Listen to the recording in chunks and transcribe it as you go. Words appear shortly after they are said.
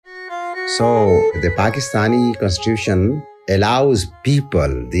So the Pakistani constitution allows people,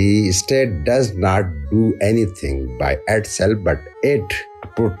 the state does not do anything by itself, but it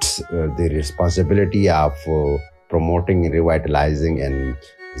puts the responsibility of promoting, revitalizing, and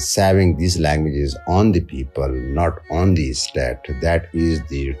saving these languages on the people, not on the state. That is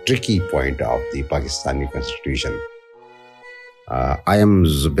the tricky point of the Pakistani constitution. I am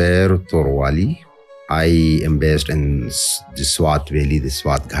Zubair Torwali. I am based in the Swat Valley, the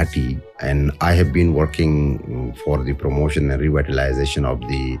Swat Ghati, and I have been working for the promotion and revitalization of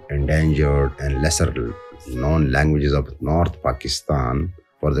the endangered and lesser known languages of North Pakistan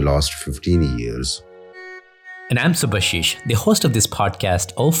for the last 15 years. And I'm Subhashish, the host of this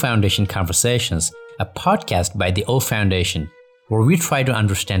podcast, O Foundation Conversations, a podcast by the O Foundation, where we try to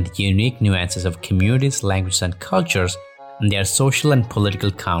understand the unique nuances of communities, languages, and cultures and their social and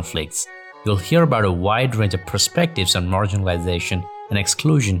political conflicts. You'll hear about a wide range of perspectives on marginalization and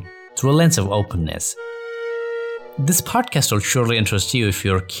exclusion through a lens of openness. This podcast will surely interest you if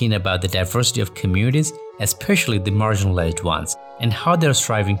you're keen about the diversity of communities, especially the marginalized ones, and how they're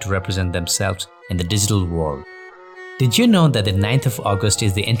striving to represent themselves in the digital world. Did you know that the 9th of August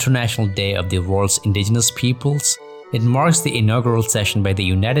is the International Day of the World's Indigenous Peoples? It marks the inaugural session by the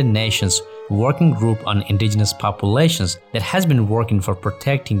United Nations Working Group on Indigenous Populations that has been working for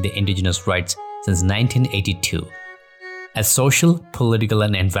protecting the indigenous rights since 1982. As social, political,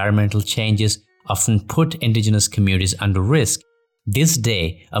 and environmental changes often put indigenous communities under risk, this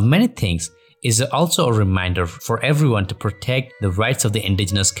day, of many things, is also a reminder for everyone to protect the rights of the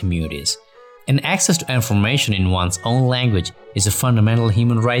indigenous communities. And access to information in one's own language is a fundamental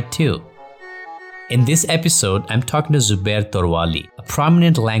human right too. In this episode, I'm talking to Zubair Torwali, a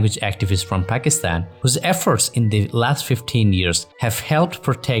prominent language activist from Pakistan whose efforts in the last 15 years have helped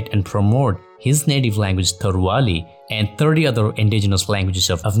protect and promote his native language Torwali and 30 other indigenous languages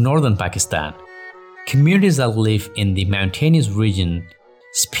of northern Pakistan. Communities that live in the mountainous region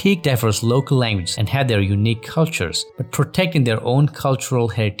speak diverse local languages and have their unique cultures, but protecting their own cultural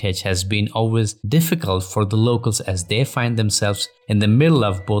heritage has been always difficult for the locals as they find themselves in the middle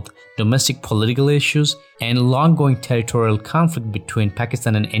of both domestic political issues and long-going territorial conflict between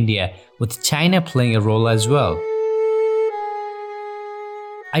Pakistan and India, with China playing a role as well.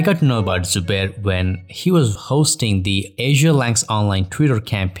 I got to know about Zubair when he was hosting the Asia Langs Online Twitter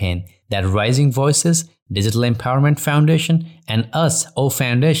campaign that Rising Voices, Digital Empowerment Foundation, and us, O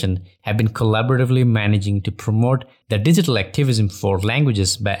Foundation, have been collaboratively managing to promote the digital activism for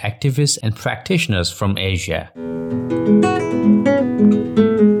languages by activists and practitioners from Asia.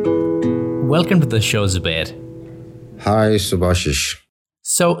 Welcome to the show, Zubair. Hi, Subhashish.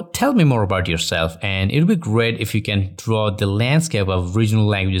 So tell me more about yourself, and it would be great if you can draw the landscape of regional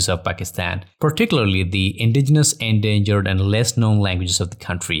languages of Pakistan, particularly the indigenous, endangered, and less known languages of the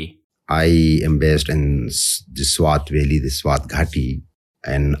country. I am based in the Swat Valley, the Swat Ghati,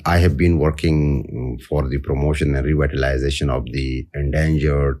 and I have been working for the promotion and revitalization of the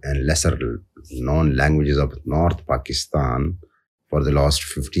endangered and lesser known languages of North Pakistan for the last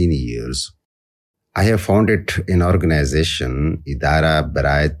 15 years. I have founded an organization, Idara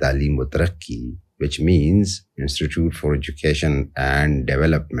Baraye Taaleem wa Tarakki, which means Institute for Education and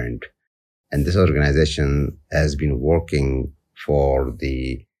Development. And this organization has been working for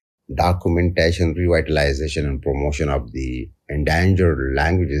the documentation, revitalization, and promotion of the endangered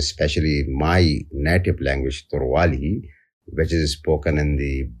languages, especially my native language, Torwali, which is spoken in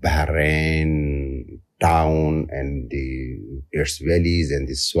the Bahrain town and its valleys and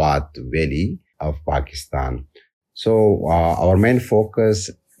the Swat Valley of Pakistan. So our main focus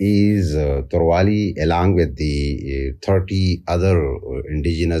is Torwali along with the 30 other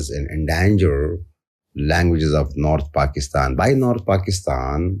indigenous and endangered languages of North Pakistan. By North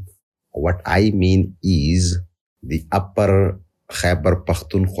Pakistan, what I mean is the upper Khyber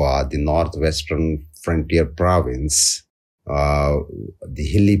Pakhtunkhwa, the northwestern frontier province, the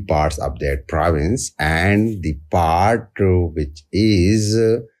hilly parts of that province, and the part which is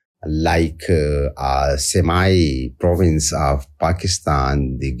like a semi-province of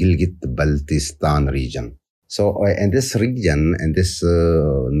Pakistan, the Gilgit-Baltistan region. So in this region, in this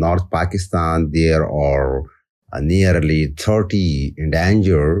North Pakistan, there are nearly 30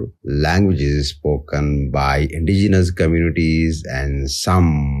 endangered languages spoken by indigenous communities, and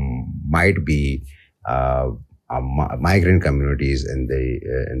some might be migrant communities in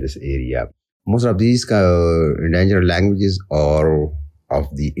this area. Most of these endangered languages are of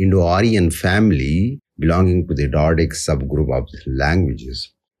the Indo-Aryan family belonging to the Dardic subgroup of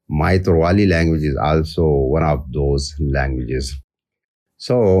languages. My Torwali language is also one of those languages.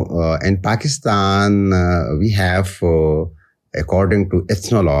 So in Pakistan, we have According to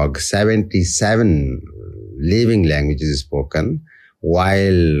Ethnologue, 77 living languages spoken,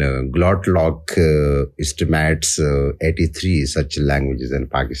 while Glottolog estimates 83 such languages in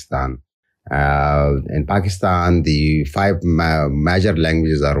Pakistan. In Pakistan, the five major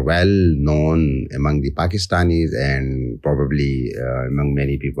languages are well known among the Pakistanis and probably among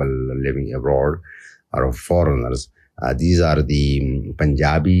many people living abroad or foreigners. These are the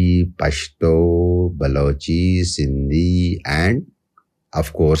Punjabi, Pashto, Balochi, Sindhi, and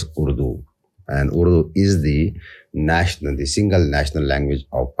of course Urdu. And Urdu is the single national language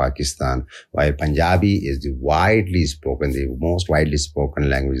of Pakistan, while Punjabi is the most widely spoken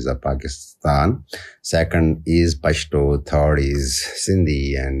language of Pakistan. Second is Pashto, third is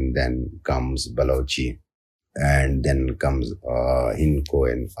Sindhi, and then comes Balochi, and then comes Hindko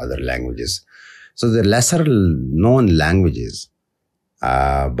and other languages. So the lesser known languages,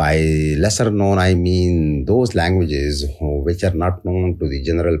 by lesser known, I mean those languages which are not known to the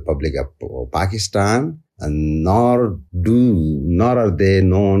general public of Pakistan, and nor are they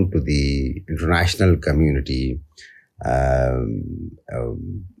known to the international community,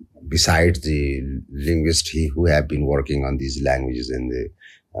 besides the linguists who have been working on these languages in the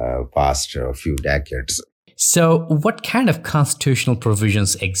past few decades. So, what kind of constitutional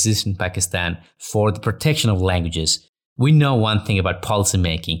provisions exist in Pakistan for the protection of languages? We know one thing about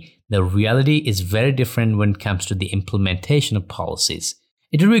policymaking. The reality is very different when it comes to the implementation of policies.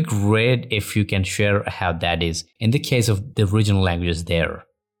 It would be great if you can share how that is in the case of the regional languages there.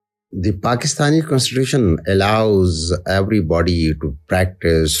 The Pakistani constitution allows everybody to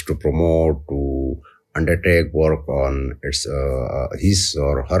practice, to promote, to undertake work on his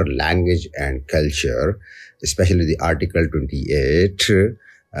or her language and culture, especially the Article 28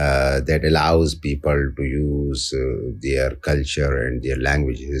 that allows people to use their culture and their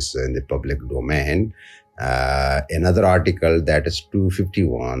languages in the public domain. Another article, that is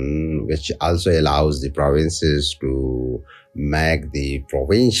 251, which also allows the provinces to make the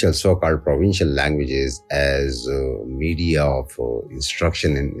so-called provincial languages as media of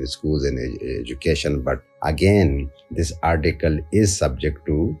instruction in schools and education. But again, this article is subject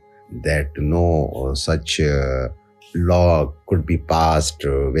to that no such law could be passed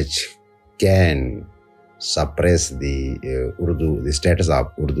which can suppress the the status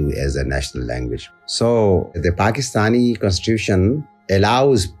of Urdu as a national language. So the Pakistani constitution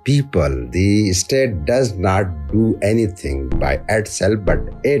allows people, the state does not do anything by itself, but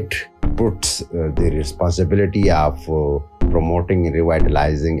it puts the responsibility of promoting,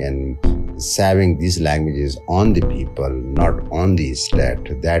 revitalizing and saving these languages on the people, not on the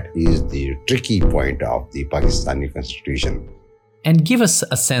state. That is the tricky point of the Pakistani constitution. And give us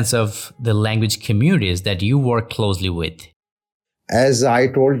a sense of the language communities that you work closely with. As I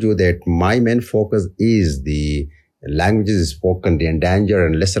told you, that my main focus is the languages spoken, the endangered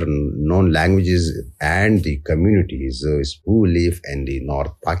and lesser known languages, and the communities who live in the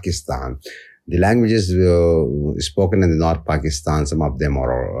North Pakistan. The languages spoken in the North Pakistan, some of them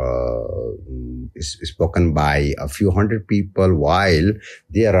are spoken by a few hundred people, while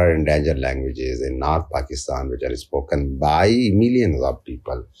there are endangered languages in North Pakistan which are spoken by millions of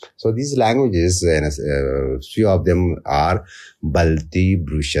people. So these languages, and few of them are Balti,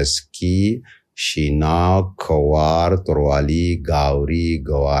 Brushaski, Shina, Khawar, Torwali, Gauri,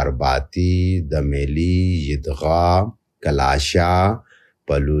 Gawarbati, Dameli, Yidgha, Kalasha,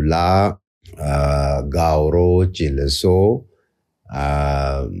 Palula, Gauro, Chilaso,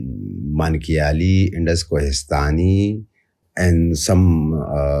 Mankiali, Indus Kohistani, and some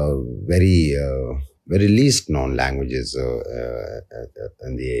very least known languages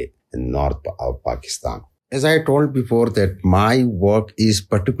in the north of Pakistan. As I told before, that my work is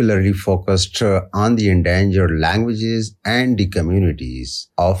particularly focused on the endangered languages and the communities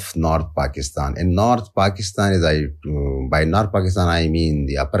of North Pakistan. In North Pakistan, by North Pakistan, I mean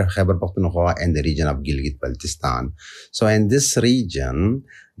the Upper Khyber Pakhtunkhwa and the region of Gilgit-Baltistan. So in this region,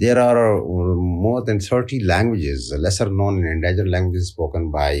 there are more than 30 languages, lesser known and endangered languages spoken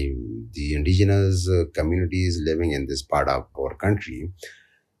by the indigenous communities living in this part of our country.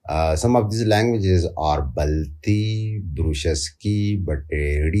 Some of these languages are Balti, Brushaski,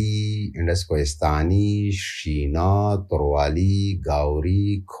 Bateri, Indus Kohistani, Shina, Torwali,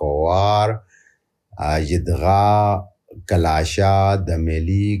 Gauri, Khawar, Yidgha, Kalasha,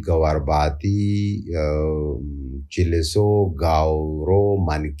 Dameli, Gawarbati, Chileso, Gauro,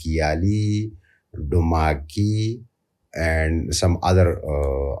 Mankiali, Dumaki, and some other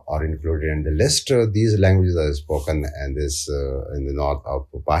are included in the list. These languages are spoken in the north of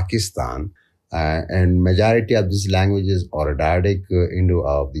Pakistan, and majority of these languages are Dardic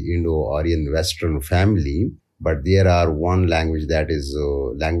of the Indo-Aryan Western family. But there are one language that is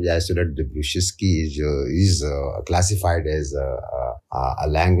language isolate. The Brushiski is classified as a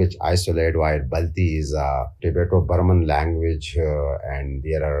language isolate, while Balti is a Tibeto-Burman language, and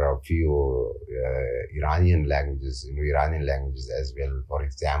there are a few Iranian languages, Iranian languages as well. For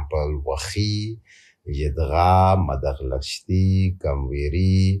example, Wakhi, Yidgha, Madaglashti,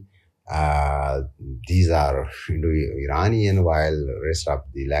 Kamwiri. These are Indo-Iranian, while rest of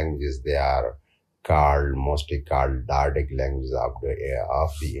the languages they are mostly called Dardic languages of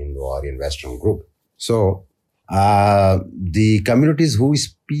the Indo-Aryan Western group. So the communities who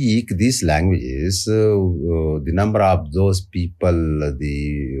speak these languages, the number of those people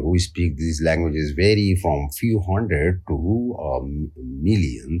who speak these languages vary from few hundred to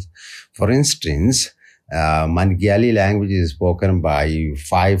millions. For instance, Mangyali language is spoken by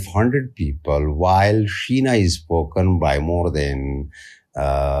 500 people, while Shina is spoken by more than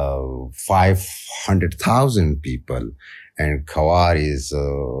 500,000 people, and Khawar is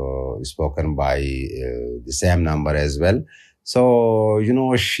spoken by the same number as well. So,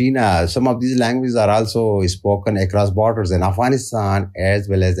 Shina, some of these languages are also spoken across borders in Afghanistan as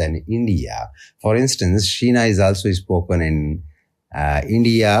well as in India. For instance, Shina is also spoken in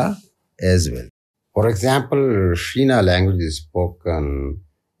India as well. For example, Shina language is spoken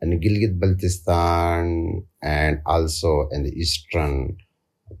in Gilgit-Baltistan and also in the eastern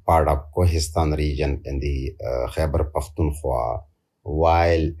part of Kohistan region in the Khyber Pakhtunkhwa,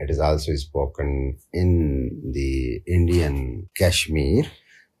 while it is also spoken in the Indian Kashmir,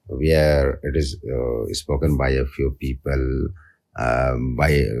 where it is spoken by a few people, by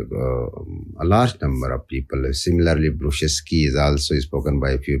a large number of people. Similarly, Brushiski is also spoken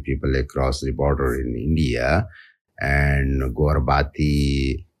by a few people across the border in India, and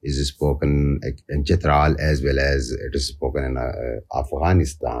Gorbati is spoken in Chitral as well as it is spoken in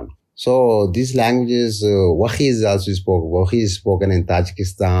Afghanistan. So these languages, Wakhi is also spoken. Wakhi is spoken in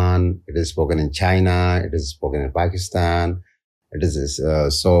Tajikistan. It is spoken in China. It is spoken in Pakistan. It is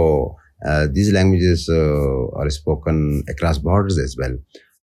these languages are spoken across borders as well.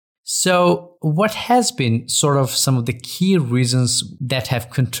 So, what has been sort of some of the key reasons that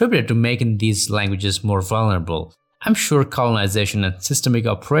have contributed to making these languages more vulnerable? I'm sure colonization and systemic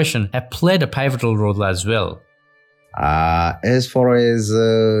oppression have played a pivotal role as well. As far as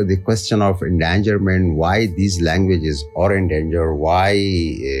the question of endangerment, why these languages are endangered, why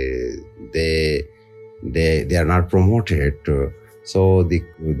they are not promoted. So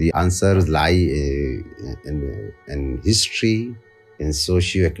the answers lie in history, in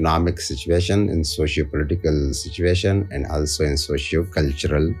socio-economic situation, in socio-political situation, and also in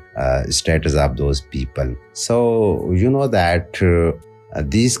socio-cultural status of those people. So you know that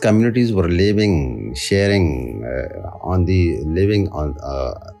these communities were sharing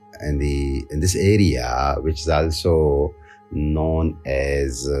in this area, which is also known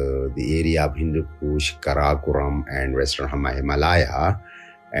as the area of Hindu Kush, Karakoram, and Western Himalaya,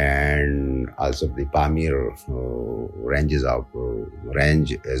 and also the Pamir range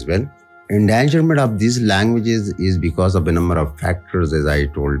as well. Endangerment of these languages is because of a number of factors, as I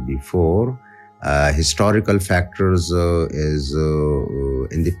told before. Historical factors is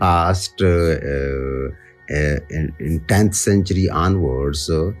in the past, in 10th century onwards,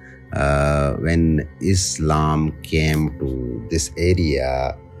 when Islam came to this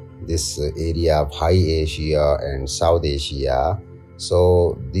area of High Asia and South Asia.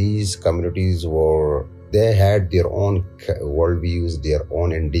 So these communities they had their own worldviews, their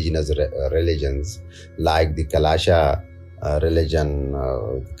own indigenous religions, like the Kalasha religion.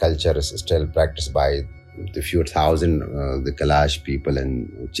 Culture is still practiced by the few thousand the Kalash people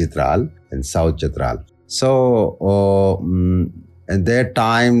in Chitral, in South Chitral. So at that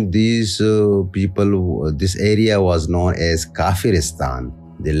time, these people, this area was known as Kafiristan,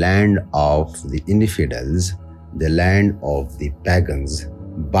 the land of the infidels, the land of the pagans,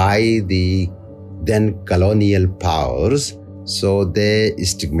 by the then colonial powers. So they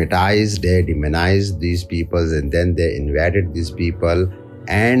stigmatized, they demonized these peoples, and then they invaded these people.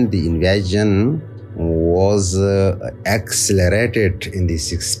 And the invasion was accelerated in the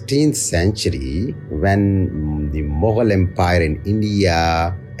 16th century when the Mughal Empire in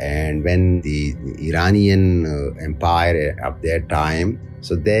India and when the Iranian Empire of their time,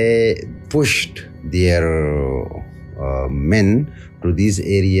 so they pushed their men to these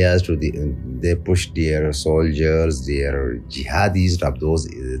areas, they pushed their soldiers, their jihadis of those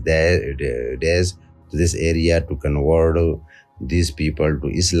days to this area to convert these people to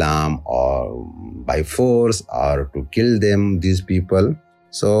Islam, or by force, or to kill them, these people.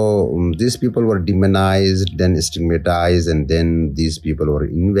 So these people were demonized, then stigmatized, and then these people were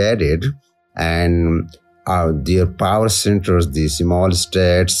invaded. And their power centers, the small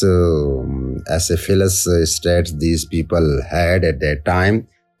states, acephalous states these people had at that time,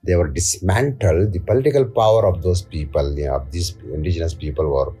 they were dismantled. The political power of those people, of these indigenous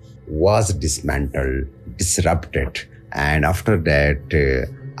people, was dismantled, disrupted, and after that,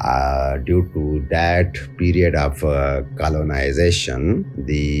 due to that period of colonization,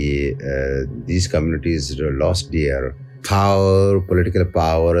 these communities lost their power, political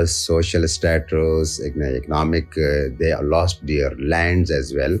power, social status, economic. They lost their lands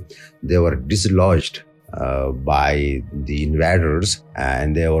as well. They were dislodged by the invaders,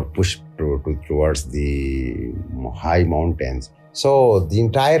 and they were pushed towards the high mountains. So the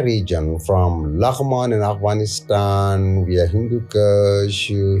entire region from Laghman in Afghanistan, via Hindu Kush,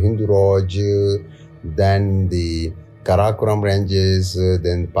 Hindu Raj, then the Karakoram ranges,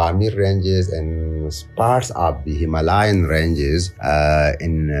 then Pamir ranges, and parts of the Himalayan ranges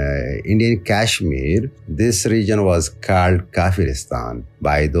in Indian Kashmir. This region was called Kafiristan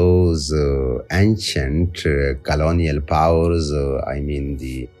by those ancient colonial powers. I mean,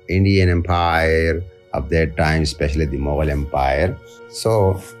 the Indian Empire of that time, especially the Mughal Empire.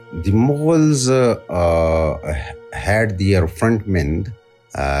 So the Mughals had their frontmen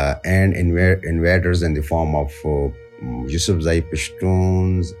and invaders in the form of Yusufzai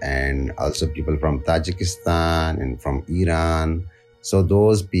Pashtuns, and also people from Tajikistan and from Iran. So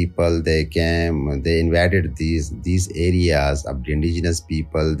those people, they came, they invaded these areas of the indigenous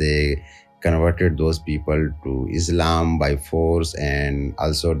people. They converted those people to Islam by force, and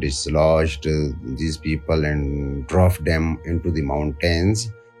also dislodged these people and drove them into the mountains,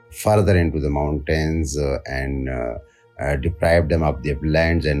 further into the mountains, and deprived them of their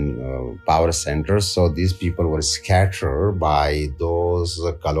lands and power centers. So these people were scattered by those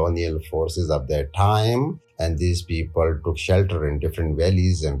colonial forces of their time, and these people took shelter in different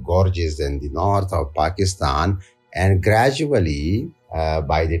valleys and gorges in the north of Pakistan. And gradually,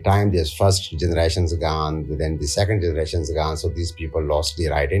 by the time this first generation's gone, then the second generation's gone, so these people lost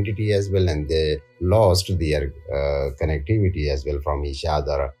their identity as well, and they lost their connectivity as well from each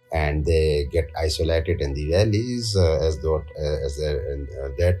other, and they get isolated in the valleys, as at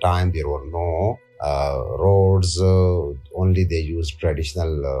that time there were no roads, only they used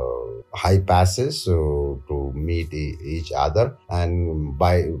traditional high passes to meet each other. And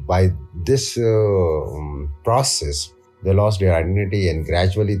by this process, they lost their identity, and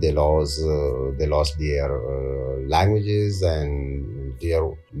gradually they lost their languages, and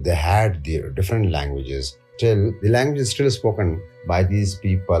they had their different languages. Still, the languages still spoken by these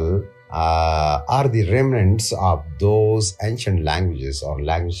people are the remnants of those ancient languages or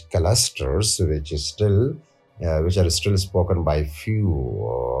language clusters, which are still spoken by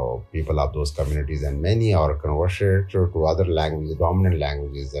few people of those communities, and many are converted to other languages, dominant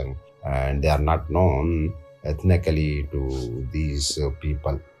languages, and they are not known ethnically to these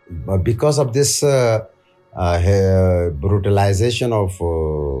people. But because of this brutalization of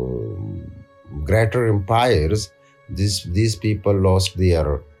greater empires, these people lost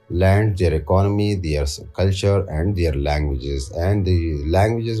their land, their economy, their culture, and their languages. And the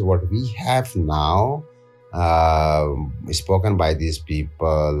languages what we have now spoken by these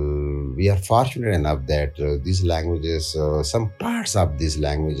people, we are fortunate enough that these languages, some parts of these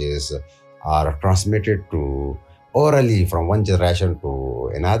languages are transmitted to orally from one generation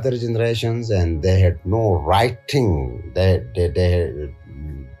to another generations, and they had no writing. They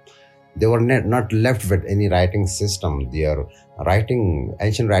were not left with any writing system. Their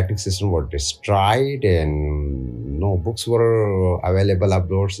ancient writing system were destroyed, and no books were available at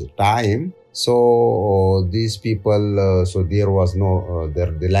those time. So these people, so there was no,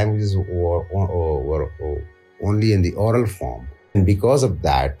 the languages were only in the oral form, and because of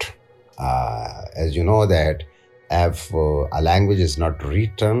that, as you know that if a language is not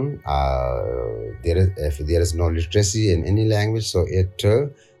written, if there is no literacy in any language, so it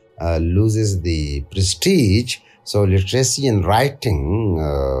loses the prestige. So literacy in writing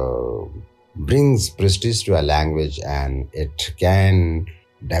brings prestige to a language, and it can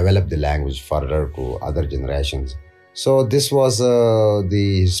develop the language further to other generations. So this was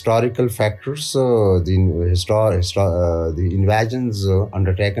the historical factors, the invasions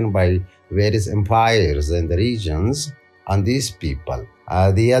undertaken by various empires in the regions on these people.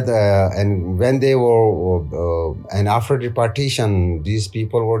 And when they were, and after the partition, these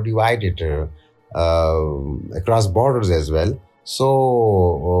people were divided across borders as well.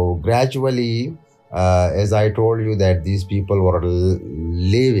 So gradually, as I told you, that these people were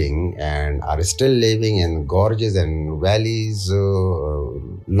living and are still living in gorges and valleys,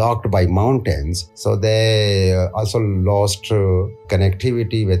 locked by mountains. So they also lost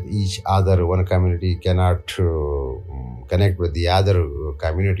connectivity with each other. One community cannot connect with the other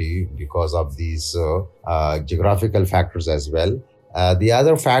community because of these geographical factors as well. The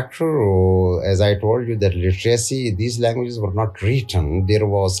other factor, as I told you, that literacy, these languages were not written. There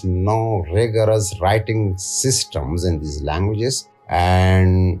was no rigorous writing systems in these languages,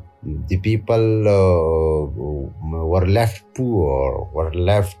 and the people were left poor, were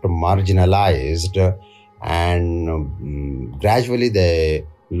left marginalized, and gradually they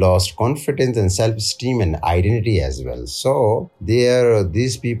lost confidence and self-esteem and identity as well. So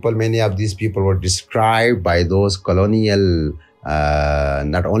many of these people were described by those colonial,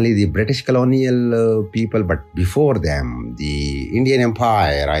 not only the British colonial people, but before them, the Indian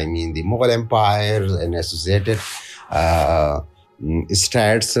Empire, the Mughal Empire and associated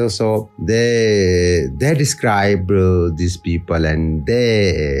states. So they describe these people, and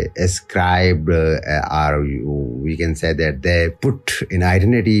they ascribe, or we can say that they put an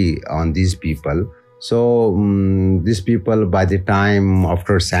identity on these people. So these people, by the time,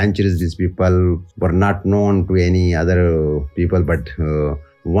 after centuries, these people were not known to any other people, but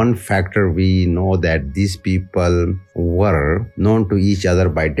one factor we know that these people were known to each other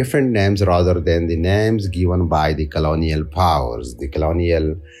by different names rather than the names given by the colonial powers, the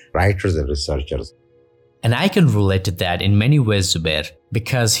colonial writers and researchers. And I can relate to that in many ways, Zubair,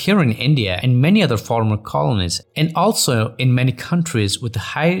 because here in India and many other former colonies, and also in many countries with a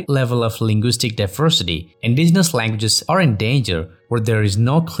high level of linguistic diversity, indigenous languages are in danger where there is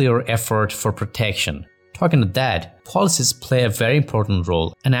no clear effort for protection. Talking to that, policies play a very important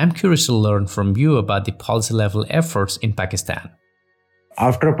role, and I'm curious to learn from you about the policy level efforts in Pakistan.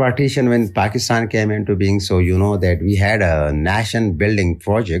 After partition, when Pakistan came into being, so you know that we had a nation building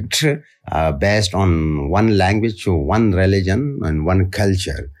project based on one language, one religion, and one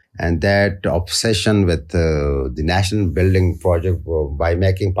culture. And that obsession with the nation building project by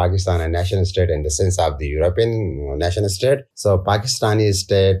making Pakistan a nation state in the sense of the European nation state. So Pakistani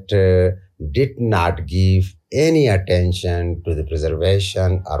state did not give any attention to the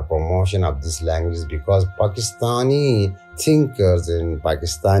preservation or promotion of these languages, because Pakistani thinkers and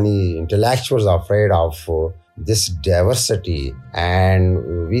Pakistani intellectuals are afraid of this diversity.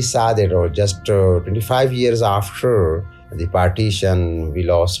 And we saw that just 25 years after the partition, we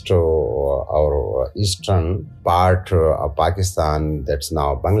lost our eastern part of Pakistan, that's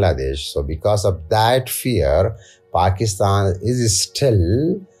now Bangladesh. So because of that fear, Pakistan is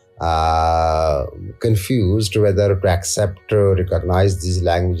still confused whether to accept, recognize these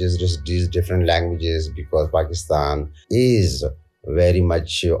languages, these different languages, because Pakistan is very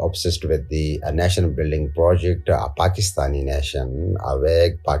much obsessed with the nation building project, a Pakistani nation, a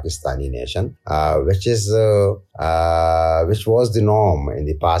vague Pakistani nation, which was the norm in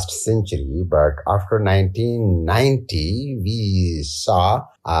the past century. But after 1990, we saw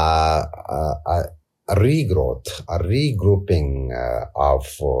a regrowth, a regrouping of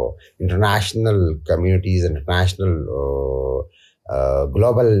international communities, international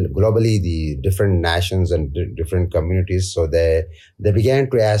globally, the different nations and different communities. So they began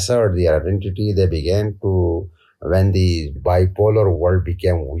to assert their identity. They began to, when the bipolar world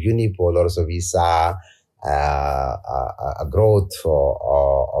became unipolar, so we saw a growth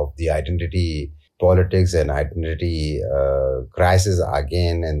of the identity politics and identity crisis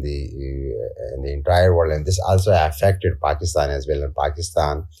again in the entire world. And this also affected Pakistan as well. And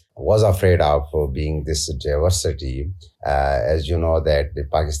Pakistan was afraid of being this diversity. As you know, that the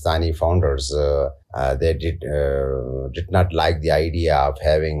Pakistani founders, they did not like the idea of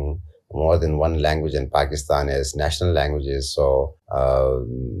having more than one language in Pakistan as national languages. So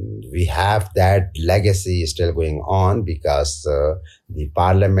we have that legacy still going on, because the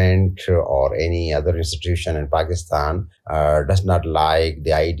parliament or any other institution in Pakistan does not like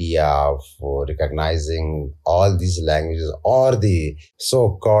the idea of recognizing all these languages, or the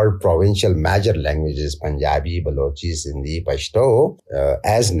so-called provincial major languages, Punjabi, Balochi, Sindhi, Pashto,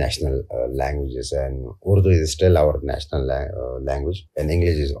 as national languages. And Urdu is still our national language, and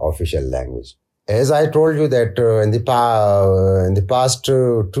English is official language. As I told you that in the past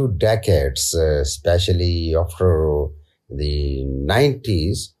 2 decades, especially after the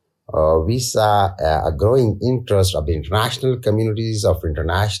 90s, we saw a growing interest of the international communities, of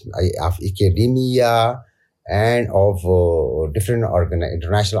academia, and of different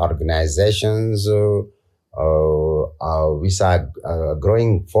international organizations. We saw a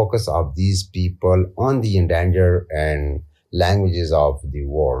growing focus of these people on the endangered and languages of the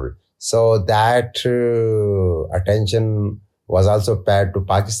world. So that attention was also paid to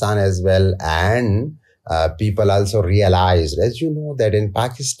Pakistan as well, and people also realized, as you know, that in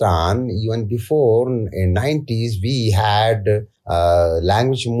Pakistan, even before in 90s, we had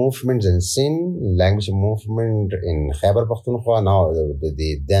language movements in Sindh, language movement in Khyber Pakhtunkhwa, now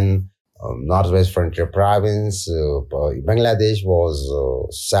the then Northwest Frontier Province. Bangladesh was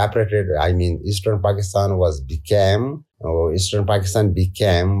separated. I mean, Eastern Pakistan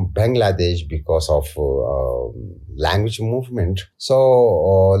became Bangladesh because of language movement.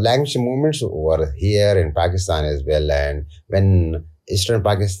 So language movements were here in Pakistan as well. And when Eastern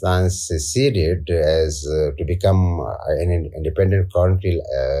Pakistan seceded as to become an independent country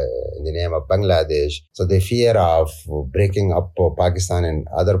in the name of Bangladesh, so the fear of breaking up Pakistan and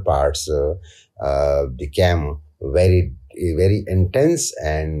other parts became very intense,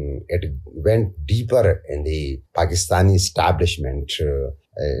 and it went deeper in the Pakistani establishment,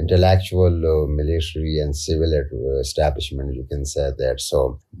 intellectual, military, and civil establishment. You can say that.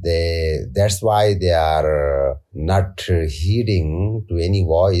 So that's why they are not heeding to any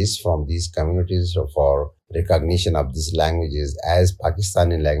voice from these communities for recognition of these languages as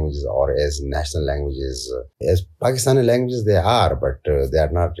Pakistani languages or as national languages. As Pakistani languages they are, but they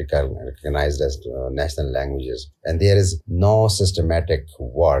are not recognized as national languages. And there is no systematic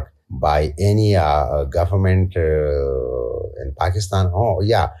work by any government in Pakistan. Oh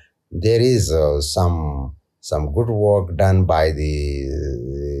yeah, there is some good work done by the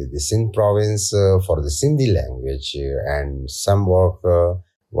Sindh province for the Sindhi language, and some work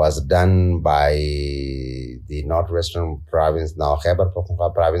was done by the Northwestern province, now Khyber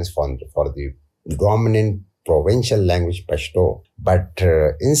Pakhtunkhwa province, for the dominant provincial language Pashto. But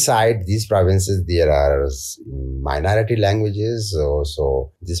inside these provinces, there are minority languages.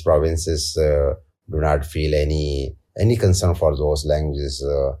 So these provinces do not feel any concern for those languages.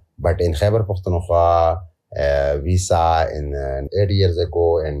 But in Khyber Pakhtunkhwa, we saw 8 years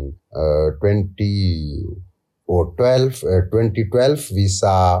ago in 2012, we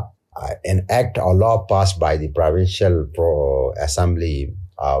saw an act or law passed by the provincial assembly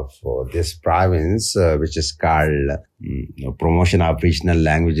of this province, which is called Promotion of Regional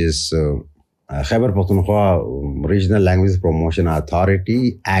Languages, Khyber Pakhtunkhwa Regional Languages Promotion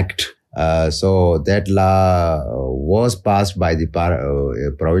Authority Act. So that law was passed by the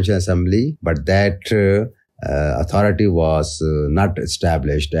provincial assembly, but that authority was not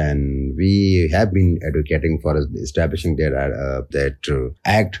established, and we have been advocating for establishing that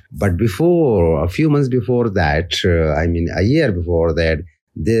act. But a few months before that, a year before that,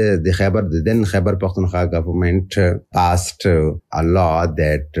 the then Khyber Pakhtunkhwa government passed a law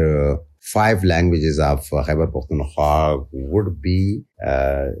that 5 languages of Khyber Pakhtunkhwa would be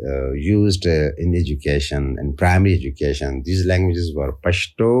used in education, in primary education. These languages were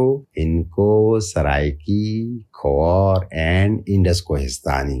Pashto, Inko, Saraiki, Khor, and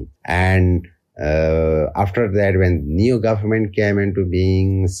Indus-Kohistani. And after that, when new government came into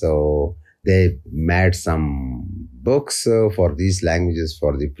being, so they made some books for these languages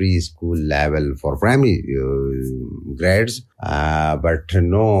for the preschool level, for primary grades, but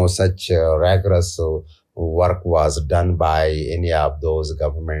no such rigorous work was done by any of those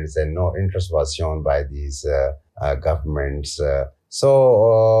governments, and no interest was shown by these governments.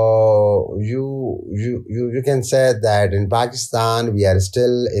 So you can say that in Pakistan we are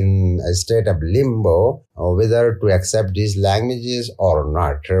still in a state of limbo whether to accept these languages or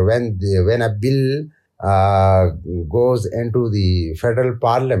not. When a bill goes into the federal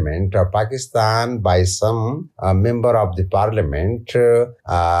parliament of Pakistan by some member of the parliament,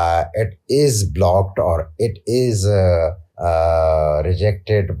 it is blocked or it is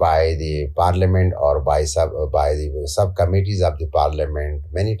rejected by the parliament or by the subcommittees of the parliament.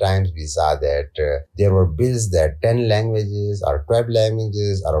 Many times we saw that there were bills that 10 languages or 12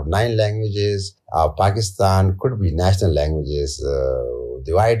 languages or 9 languages of Pakistan could be national languages.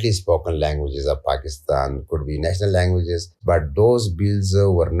 The widely spoken languages of Pakistan could be national languages, but those bills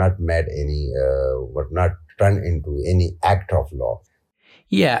were not turned into any act of law.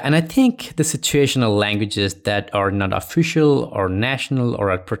 Yeah, and I think the situational languages that are not official or national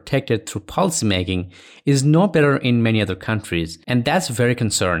or are protected through policymaking is no better in many other countries, and that's very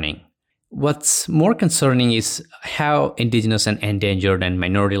concerning. What's more concerning is how indigenous and endangered and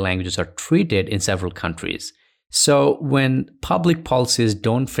minority languages are treated in several countries. So when public policies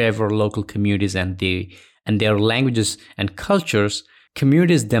don't favor local communities and their languages and cultures,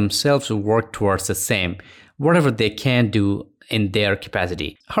 communities themselves work towards the same, whatever they can do in their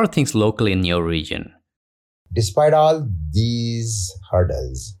capacity. How are things locally in your region? Despite all these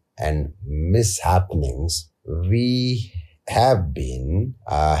hurdles and mishappenings, we have been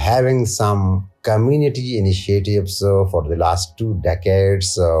having some community initiatives for the last 2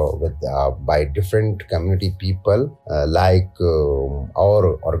 decades with by different community people like our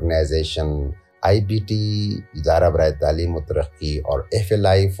organization IBT, Idara Baraye Taaleem wa Taraqi, or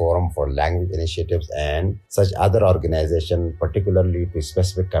FLI, Forum for Language Initiatives, and such other organizations, particularly to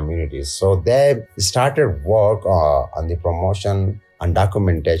specific communities. So they started work on the promotion and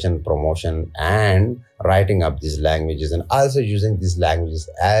documentation, promotion, and writing up these languages, and also using these languages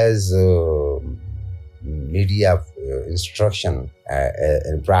as media instruction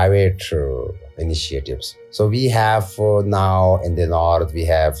in private initiatives. So we have now in the north, we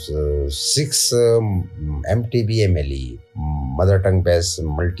have 6 MTB-MLE, mother tongue based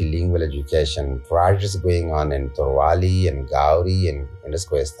multilingual education projects going on in Torwali and Gauri and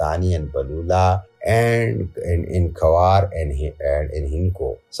Indus-Koistani and Balula and in Kawar and in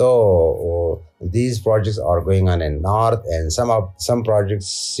Hinko. So these projects are going on in north, and some projects,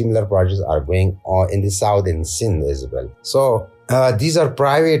 similar projects, are going on in the south in Sindh as well. So these are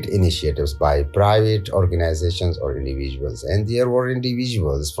private initiatives by private organizations or individuals, and there were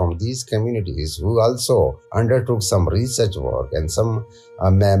individuals from these communities who also undertook some research work and some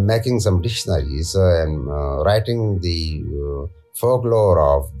making some dictionaries and writing the folklore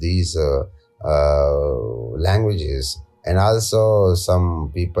of these languages. And also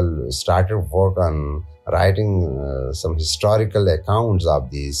some people started work on writing some historical accounts of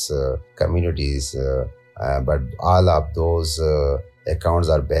these communities, but all of those accounts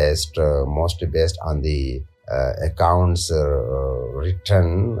are mostly based on the accounts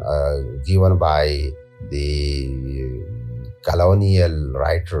written given by the colonial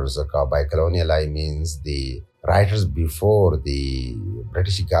writers. By colonial I means the writers before the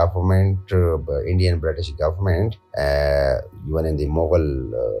British government, Indian British government, even in the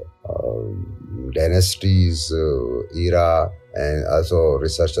Mughal dynasties era, and also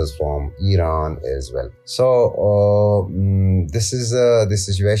researchers from Iran as well. So this is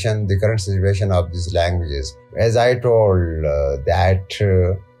the current situation of these languages. As I told that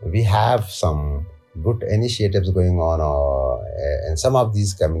we have some good initiatives going on in some of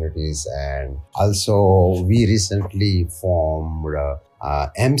these communities, and also we recently formed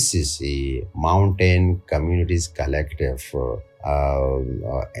MCC, Mountain Communities Collective,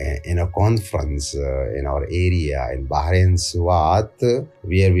 in a conference in our area in Bahrain, Swat,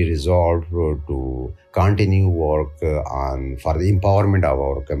 where we resolved to continue work for the empowerment of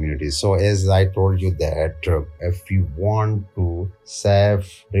our communities. So as I told you that if we want to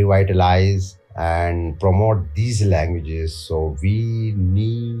revitalize and promote these languages, so we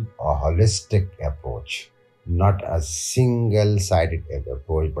need a holistic approach, not a single-sided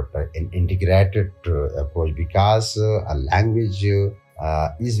approach, but an integrated approach, because a language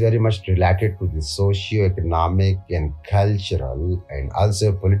is very much related to the socio-economic and cultural and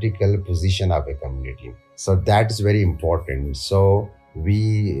also political position of a community. So that is very important. So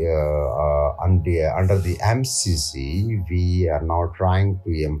we under the MCC, we are now trying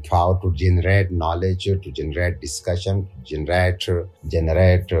to empower, to generate knowledge, to generate discussion, to generate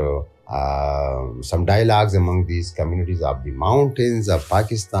some dialogues among these communities of the mountains of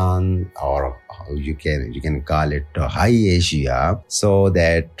Pakistan, or you can call it High Asia, so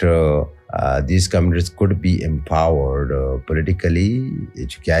that these communities could be empowered politically,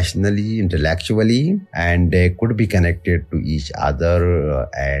 educationally, intellectually, and they could be connected to each other,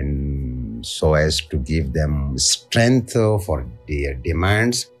 and so as to give them strength for their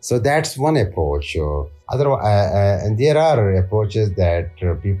demands. So that's one approach. And there are approaches that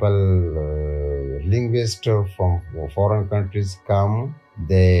linguists from foreign countries come,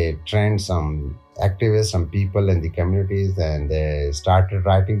 they train some activists, some people in the communities, and they started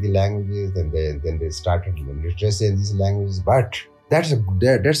writing the languages, and then they started literacy in these languages. But that's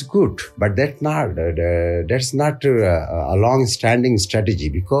good, but that's not a long-standing strategy,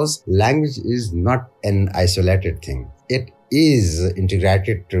 because language is not an isolated thing. It is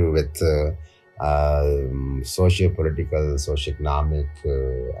integrated with socio-political, socio-economic,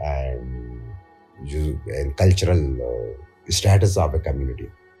 and cultural status of a community.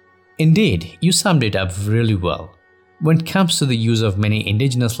 Indeed, you summed it up really well. When it comes to the use of many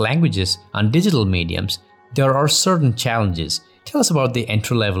indigenous languages on digital mediums, there are certain challenges. Tell us about the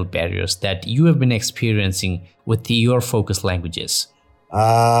entry-level barriers that you have been experiencing with your focus languages.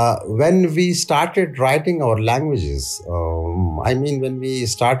 When we started writing our languages, when we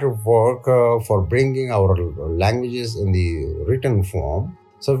started work for bringing our languages in the written form,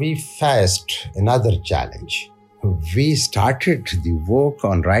 so we faced another challenge. We started the work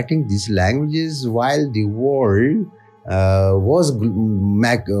on writing these languages while the world was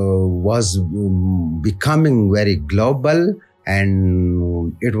becoming very global,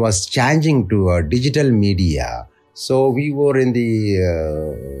 and it was changing to a digital media. So we were in the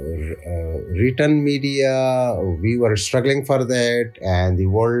written media. We were struggling for that, and the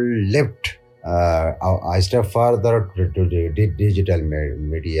world leapt a step further to the digital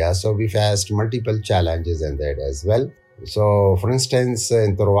media. So we faced multiple challenges in that as well. So, for instance,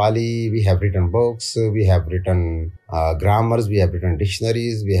 in Torwali, we have written books, we have written grammars, we have written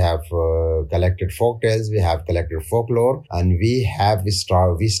dictionaries, we have collected folk tales, we have collected folklore, and we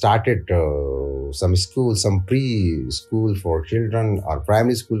started some school, some preschool for children or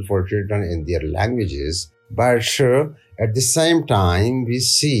primary school for children in their languages. But at the same time, we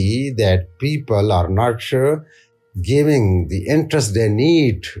see that people are not giving the interest they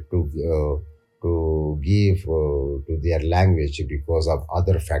need to give to their language because of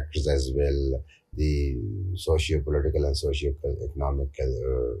other factors as well, the socio-political and socio-economic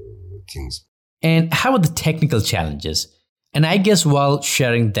things. And how are the technical challenges? And I guess while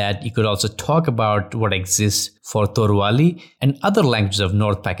sharing that, you could also talk about what exists for Torwali and other languages of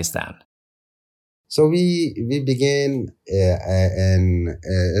North Pakistan. So we began, and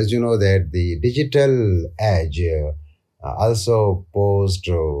as you know, that the digital age also posed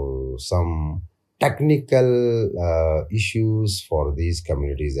some technical issues for these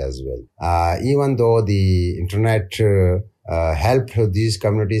communities as well. Even though the internet helped these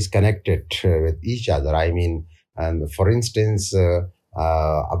communities connected with each other, I mean, and for instance,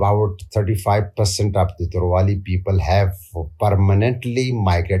 about 35% of the Torwali people have permanently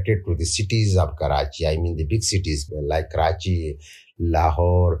migrated to the cities of Karachi. I mean, the big cities like Karachi,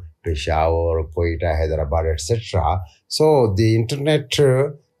 Lahore, Peshawar, Quetta, Hyderabad, etc. So the internet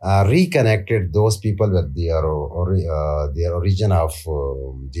reconnected those people with their origin of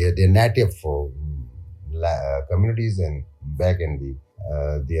their native communities and back in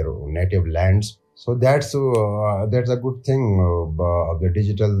their native lands. So that's a good thing of the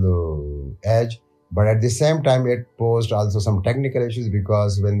digital age. But at the same time, it posed also some technical issues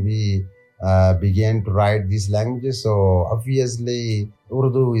because when we began to write these languages, so obviously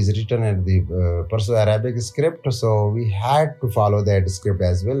Urdu is written in the Perso-Arabic script, so we had to follow that script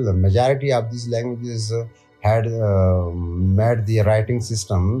as well. The majority of these languages had made the writing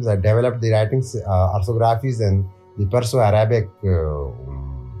systems, developed the writing orthographies and the Perso-Arabic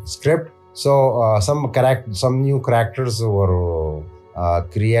script. So some new characters were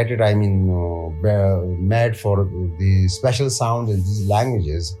created. I mean, made for the special sounds in these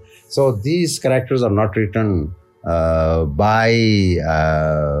languages. So these characters are not written they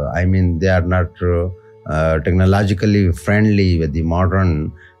are not technologically friendly with the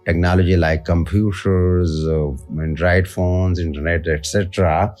modern technology like computers, Android phones, internet,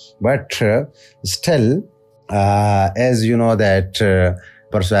 etc. But still, as you know that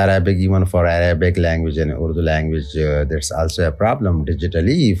Perso-Arabic, even for Arabic language and Urdu language, there's also a problem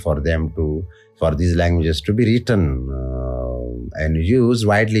digitally for these languages to be written and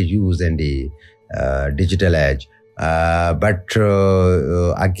widely used in the digital age. But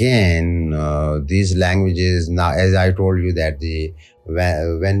again, these languages now, as I told you, that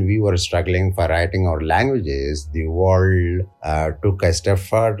when we were struggling for writing our languages, the world took a step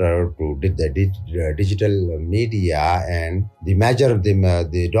further to the digital media, and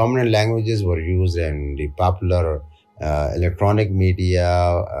the dominant languages were used in the popular electronic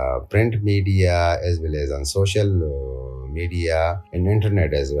media, print media, as well as on social media and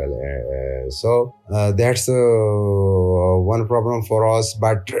internet as well. So that's one problem for us.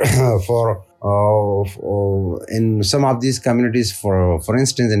 But for in some of these communities, for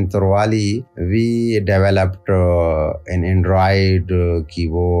instance, in Torwali, we developed an Android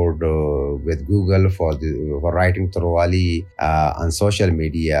keyboard with Google for writing Torwali on social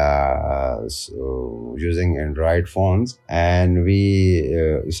media using Android phones, and we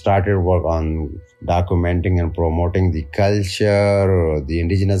started work on documenting and promoting the culture, the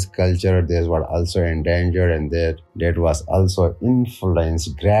indigenous culture. These were also endangered, and that was also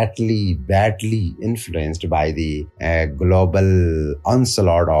badly influenced by the global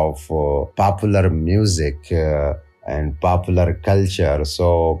onslaught of popular music and popular culture.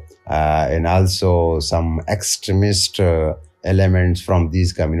 So, and also some extremist elements from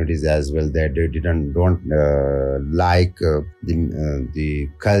these communities as well, that they don't like the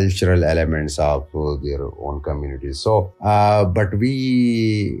cultural elements of their own communities. So, but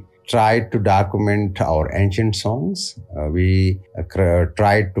we tried to document our ancient songs. We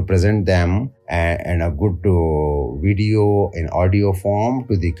tried to present them in a good video and audio form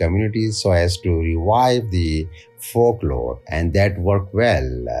to the communities so as to revive the folklore, and that worked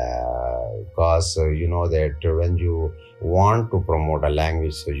well. because you know that when you want to promote a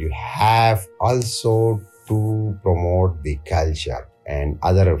language, so you have also to promote the culture and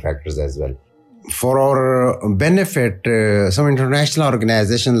other factors as well. For our benefit, some international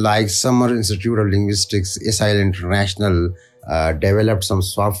organizations like Summer Institute of Linguistics, SIL International, developed some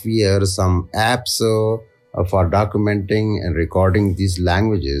software, some apps for documenting and recording these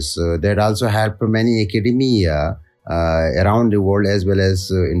languages that also help many academia around the world, as well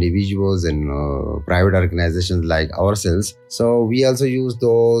as individuals and private organizations like ourselves. So we also use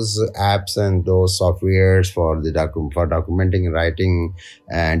those apps and those softwares for the for documenting and writing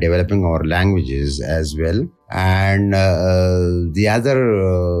and developing our languages as well. And the other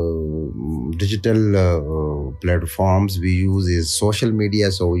digital platforms we use is social media.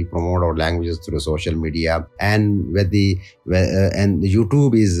 So we promote our languages through social media, and and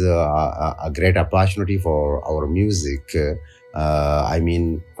YouTube is a great opportunity for our music. I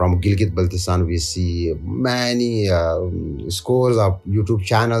mean, from Gilgit-Baltistan, we see many scores of YouTube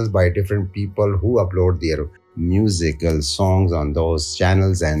channels by different people who upload their musical songs on those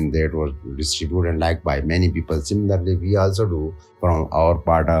channels, and that was distributed and liked by many people. Similarly, we also do from our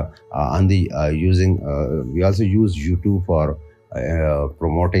part on the we also use YouTube for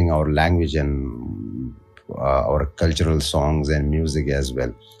promoting our language and our cultural songs and music as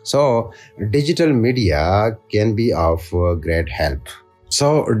well. So digital media can be of great help.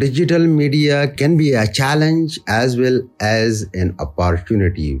 So digital media can be a challenge as well as an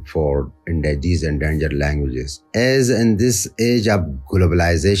opportunity for these endangered languages. As in this age of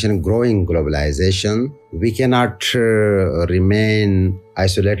globalization, growing globalization, we cannot remain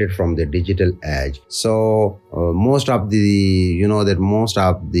isolated from the digital age. So most of the use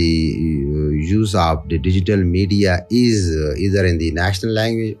of the digital media is either in the national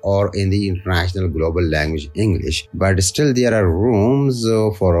language or in the international global language English. But still there are rooms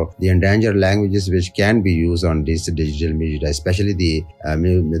for the endangered languages which can be used on this digital media, especially the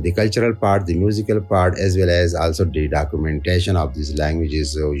cultural part, the musical part, as well as also the documentation of these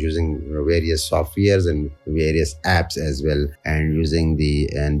languages using various softwares and various apps as well, and using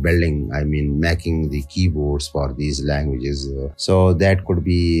making the keyboards for these languages. So that could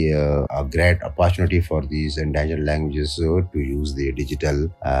be a great opportunity for these endangered languages to use the digital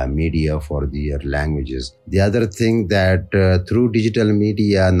media for their languages. The other thing that through digital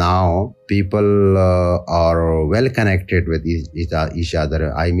media now, people are well connected with each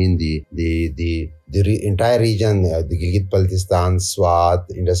other. I mean, the entire region, the Gilgit-Baltistan, Swat,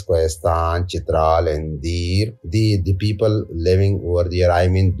 Indus-Koistan, Chitral, and Dir, the people living over there, I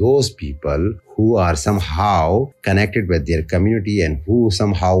mean, those people who are somehow connected with their community and who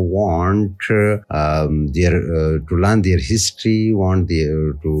somehow want to learn their history,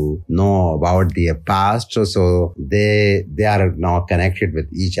 to know about their past. So they are now connected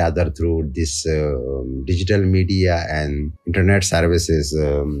with each other through this digital media and internet services,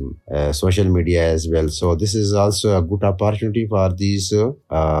 social media as well. So this is also a good opportunity for these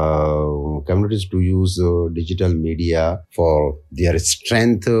communities to use digital media for their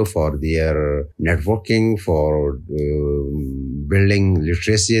strength, for their networking, for building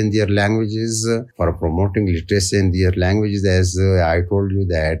literacy in their languages, for promoting literacy in their languages. As I told you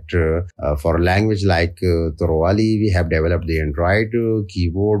that for a language like Torowali, we have developed the Android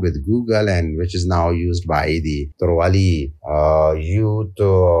keyboard with Google, and which is now used by the Torowali youth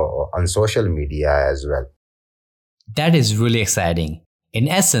on social media as well. That is really exciting. In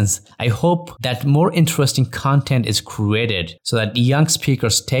essence, I hope that more interesting content is created so that young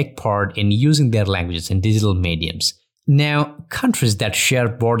speakers take part in using their languages in digital mediums. Now, countries that share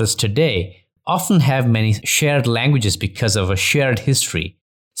borders today often have many shared languages because of a shared history.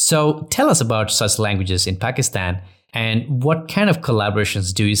 So tell us about such languages in Pakistan, and what kind of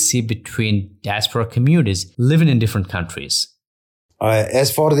collaborations do you see between diaspora communities living in different countries?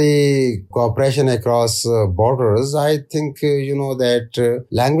 As for the cooperation across borders, I think, that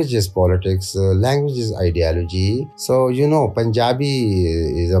language is politics, language is ideology. So, Punjabi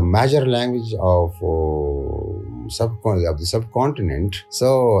is a major language of the subcontinent.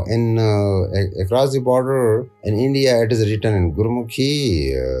 So, across the border in India, it is written in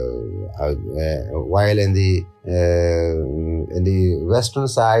Gurmukhi, while in the western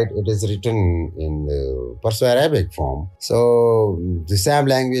side, it is written in Perso-Arabic form. So the same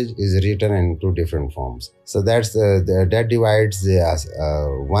language is written in two different forms. So that divides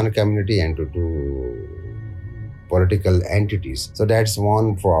one community into two political entities. So that's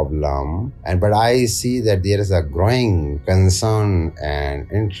one problem. But I see that there is a growing concern and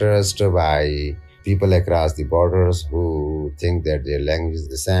interest by people across the borders who think that their language is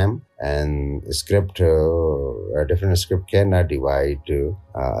the same, and a different script cannot divide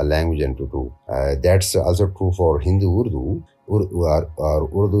a language into two. That's also true for Hindu Urdu. Or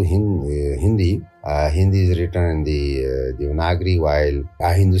Urdu Hindi. Hindi is written in the Devanagari, while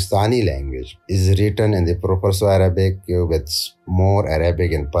a Hindustani language is written in the Proto-Arabic with more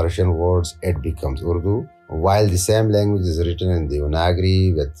Arabic and Persian words. It becomes Urdu. While the same language is written in the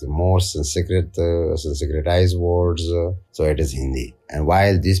Devanagari with more Sanskritized words, so it is Hindi. And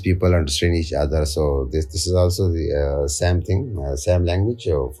while these people understand each other, so this is also the same thing, same language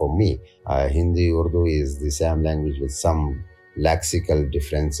for me. Hindi Urdu is the same language with some lexical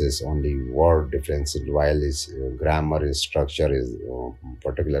differences, only word differences, while its grammar and structure is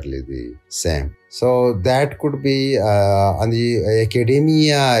particularly the same. So that could be on the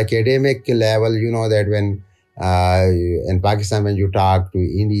academic level. You know that when in Pakistan, when you talk to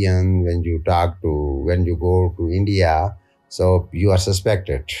Indian, when you go to India, so you are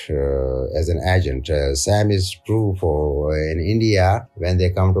suspected as an agent. Same is true for in India. When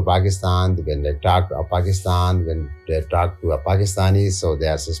they come to Pakistan, when they talk to Pakistan, when they talk to a Pakistani, so they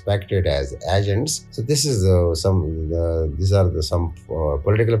are suspected as agents. So this is these are some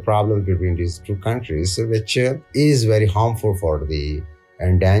political problems between these two countries, which is very harmful for the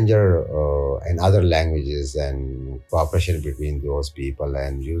endanger and other languages and cooperation between those people.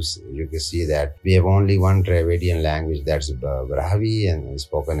 And you can see that we have only one Dravidian language, that's Brahvi, and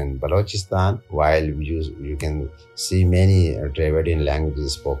spoken in Balochistan, while you can see many Dravidian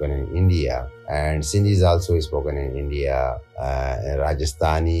languages spoken in India. And Sindhi is also spoken in India,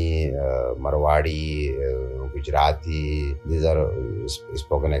 Rajasthani, Marwadi, Gujarati. These are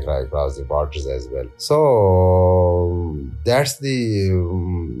spoken across the borders as well. So that's the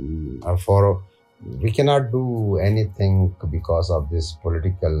we cannot do anything because of this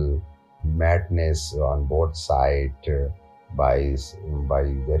political madness on both sides by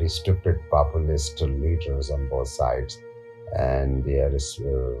very stupid populist leaders on both sides and their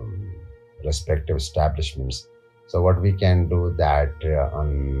respective establishments. So what we can do that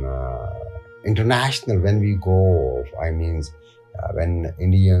on international, when we go, when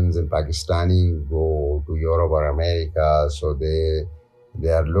Indians and Pakistani go to Europe or America, so they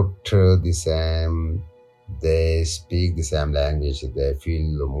are looked the same, they speak the same language, they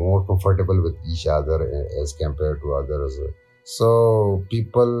feel more comfortable with each other as compared to others. So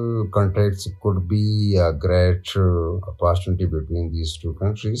contacts could be a great opportunity between these two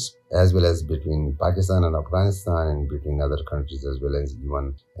countries, as well as between Pakistan and Afghanistan, and between other countries as well, as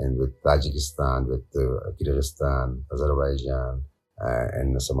even and with Tajikistan, with Kyrgyzstan, Azerbaijan,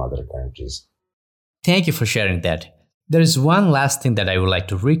 and some other countries. Thank you for sharing that. There is one last thing that I would like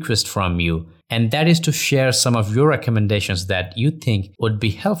to request from you, and that is to share some of your recommendations that you think would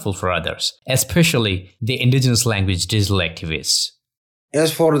be helpful for others, especially the indigenous language digital activists.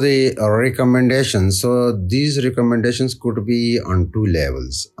 As for the recommendations, so these recommendations could be on two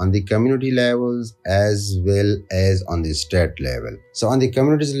levels, on the community levels as well as on the state level. So on the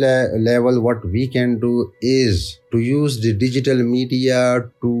community level, what we can do is to use the digital media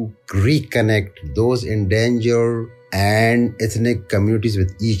to reconnect those endangered and ethnic communities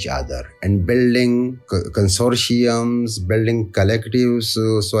with each other, and building consortiums, building collectives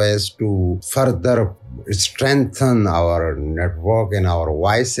so as to further strengthen our network and our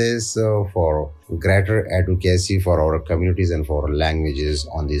voices for greater advocacy for our communities and for languages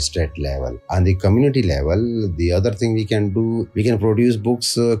on the state level. On the community level, the other thing we can do, we can produce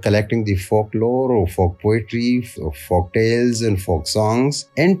books collecting the folklore or folk poetry, folk tales and folk songs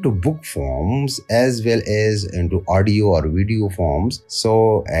into book forms as well as into audio or video forms,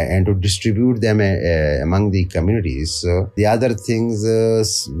 so and to distribute them among the communities. The other things,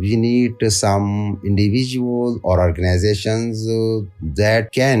 we need some individuals or organizations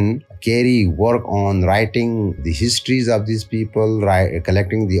that can carry work on writing the histories of these people,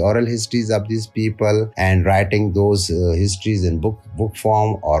 collecting the oral histories of these people, and writing those histories in book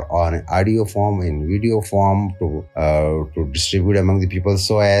form or on audio form, in video form, to distribute among the people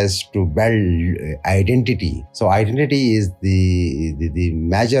so as to build identity. So identity is the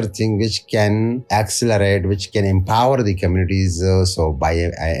major thing which can accelerate, which can empower the communities.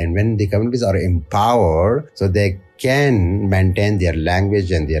 And when the communities are empowered, so they can maintain their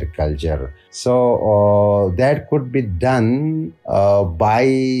language and their culture. So that could be done by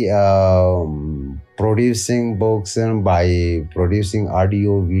producing books and by producing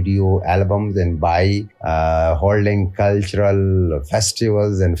audio, video albums, and by holding cultural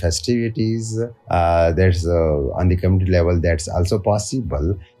festivals and festivities. That's on the community level, that's also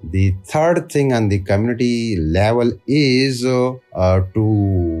possible. The third thing on the community level is to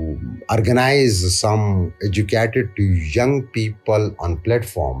organize some educated to young people on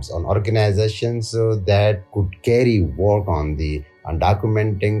platforms, on organizations that could carry work on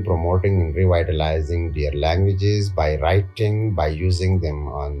documenting, promoting, and revitalizing their languages by writing, by using them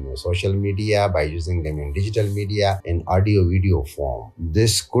on social media, by using them in digital media, in audio, video form.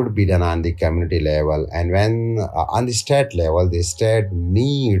 This could be done on the community level. And when on the state level, the state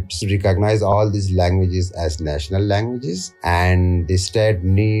needs to recognize all these languages as national languages, and the state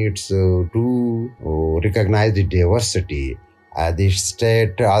needs to recognize the diversity. The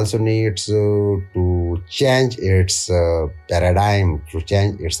state also needs to change its paradigm, to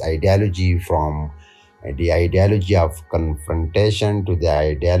change its ideology from the ideology of confrontation to the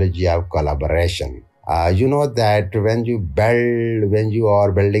ideology of collaboration. You know that when you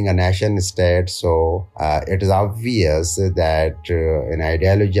are building a nation state, so it is obvious that an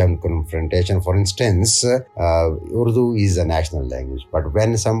ideology of confrontation, for instance, Urdu is a national language. But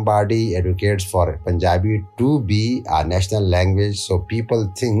when somebody advocates for Punjabi to be a national language, so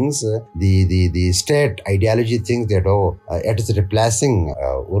people thinks the state ideology thinks that it is replacing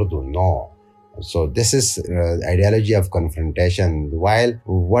Urdu. No. So this is ideology of confrontation. While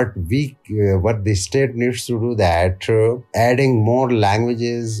what the state needs to do, that adding more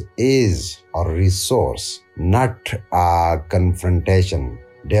languages is a resource, not a confrontation.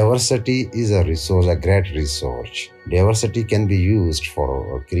 Diversity is a resource, a great resource. Diversity can be used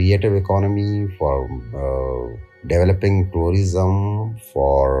for creative economy, for developing tourism,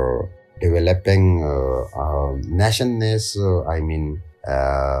 for developing nationness.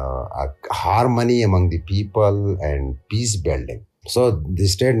 Harmony among the people and peace building. So the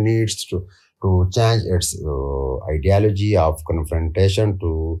state needs to change its ideology of confrontation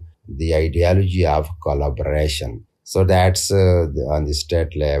to the ideology of collaboration. So that's on the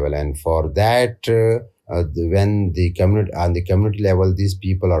state level. And for that, when the community on the community level, these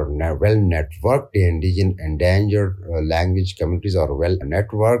people are well networked. The indigenous endangered language communities are well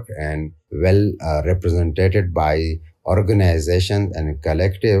networked and well represented by organizations and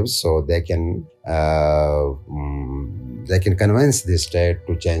collectives, so they can convince the state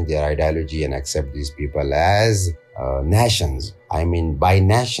to change their ideology and accept these people as nations. By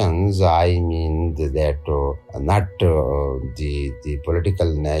nations, I mean that not the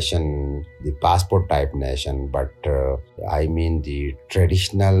political nation, the passport type nation, but I mean the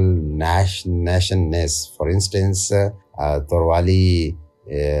traditional nationness. For instance, Torwali,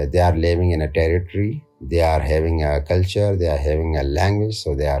 they are living in a territory. They are having a culture, they are having a language,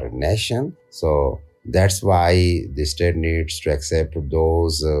 so they are a nation. So that's why the state needs to accept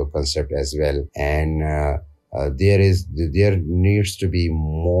those concepts as well. And there needs to be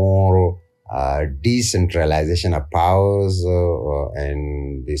more decentralization of powers,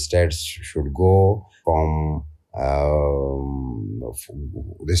 and the states should go from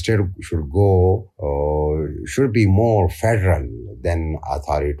should be more federal than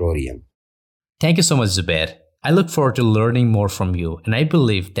authoritarian. Thank you so much, Zubair. I look forward to learning more from you, and I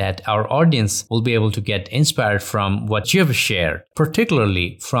believe that our audience will be able to get inspired from what you have shared,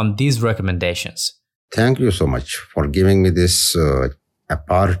 particularly from these recommendations. Thank you so much for giving me this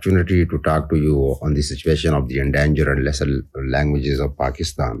opportunity to talk to you on the situation of the endangered and lesser languages of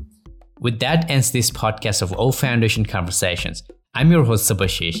Pakistan. With that ends this podcast of O Foundation Conversations. I'm your host,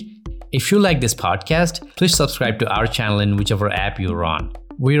 Subhashish. If you like this podcast, please subscribe to our channel in whichever app you're on.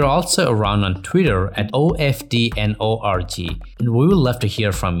 We are also around on Twitter at OFDNORG, and we would love to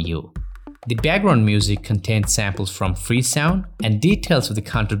hear from you. The background music contains samples from Freesound, and details of the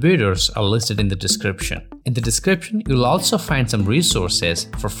contributors are listed in the description. In the description, you'll also find some resources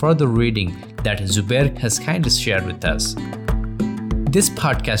for further reading that Zubair has kindly shared with us. This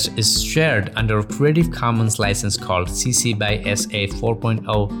podcast is shared under a Creative Commons license called CC by SA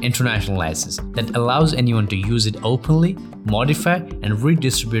 4.0 International License that allows anyone to use it openly, modify, and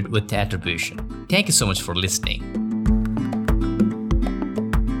redistribute with attribution. Thank you so much for listening.